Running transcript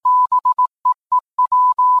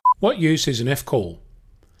What use is an F-call?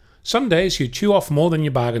 Some days you chew off more than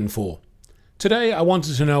you bargained for. Today I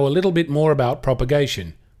wanted to know a little bit more about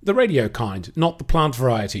propagation, the radio kind, not the plant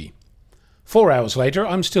variety. 4 hours later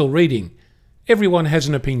I'm still reading. Everyone has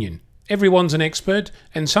an opinion, everyone's an expert,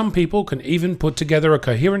 and some people can even put together a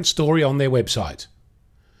coherent story on their website.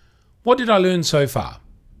 What did I learn so far?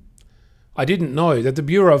 I didn't know that the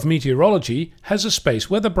Bureau of Meteorology has a space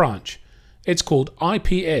weather branch. It's called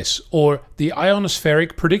IPS, or the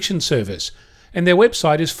Ionospheric Prediction Service, and their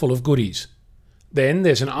website is full of goodies. Then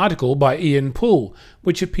there's an article by Ian Poole,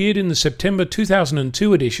 which appeared in the September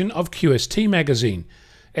 2002 edition of QST magazine,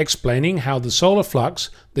 explaining how the solar flux,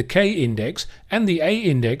 the K-index, and the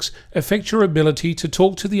A-index affect your ability to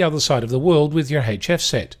talk to the other side of the world with your HF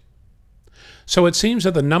set. So it seems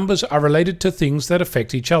that the numbers are related to things that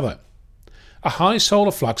affect each other. A high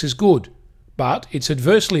solar flux is good, but it's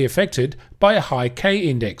adversely affected by a high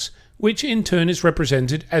K-index, which in turn is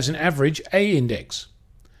represented as an average A-index.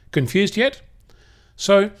 Confused yet?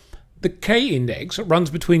 So, the K-index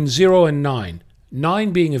runs between 0 and 9,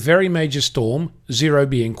 9 being a very major storm, 0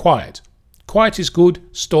 being quiet. Quiet is good,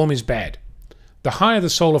 storm is bad. The higher the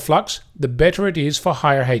solar flux, the better it is for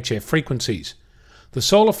higher HF frequencies. The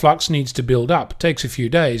solar flux needs to build up, takes a few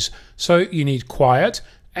days, so you need quiet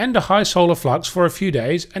and a high solar flux for a few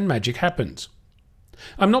days and magic happens.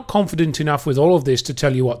 I'm not confident enough with all of this to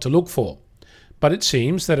tell you what to look for, but it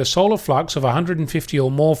seems that a solar flux of 150 or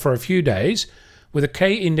more for a few days, with a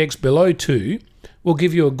K-index below 2, will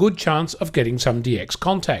give you a good chance of getting some DX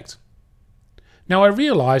contact. Now I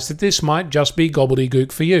realise that this might just be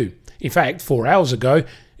gobbledygook for you. In fact, 4 hours ago,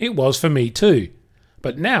 it was for me too.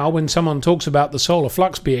 But now when someone talks about the solar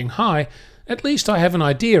flux being high, at least I have an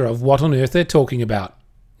idea of what on earth they're talking about.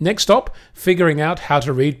 Next stop, figuring out how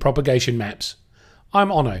to read propagation maps. I'm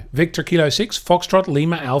Onno, Victor Kilo 6, Foxtrot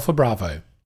Lima Alpha Bravo.